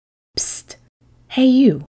Hey,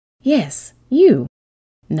 you. Yes, you.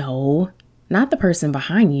 No, not the person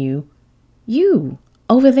behind you. You,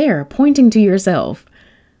 over there, pointing to yourself.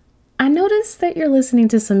 I noticed that you're listening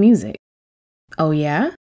to some music. Oh,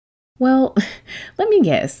 yeah? Well, let me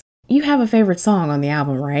guess. You have a favorite song on the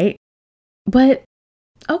album, right? But,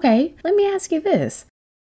 okay, let me ask you this.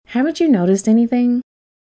 Haven't you noticed anything?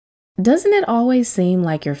 Doesn't it always seem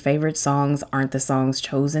like your favorite songs aren't the songs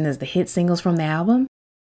chosen as the hit singles from the album?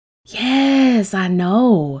 Yes, I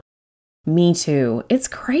know. Me too. It's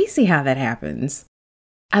crazy how that happens.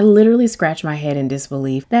 I literally scratch my head in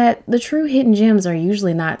disbelief that the true hidden gems are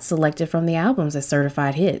usually not selected from the albums as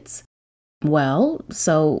certified hits. Well,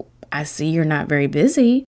 so I see you're not very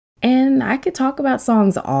busy, and I could talk about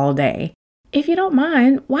songs all day. If you don't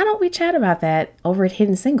mind, why don't we chat about that over at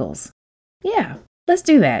Hidden Singles? Yeah, let's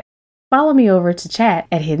do that. Follow me over to chat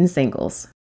at Hidden Singles.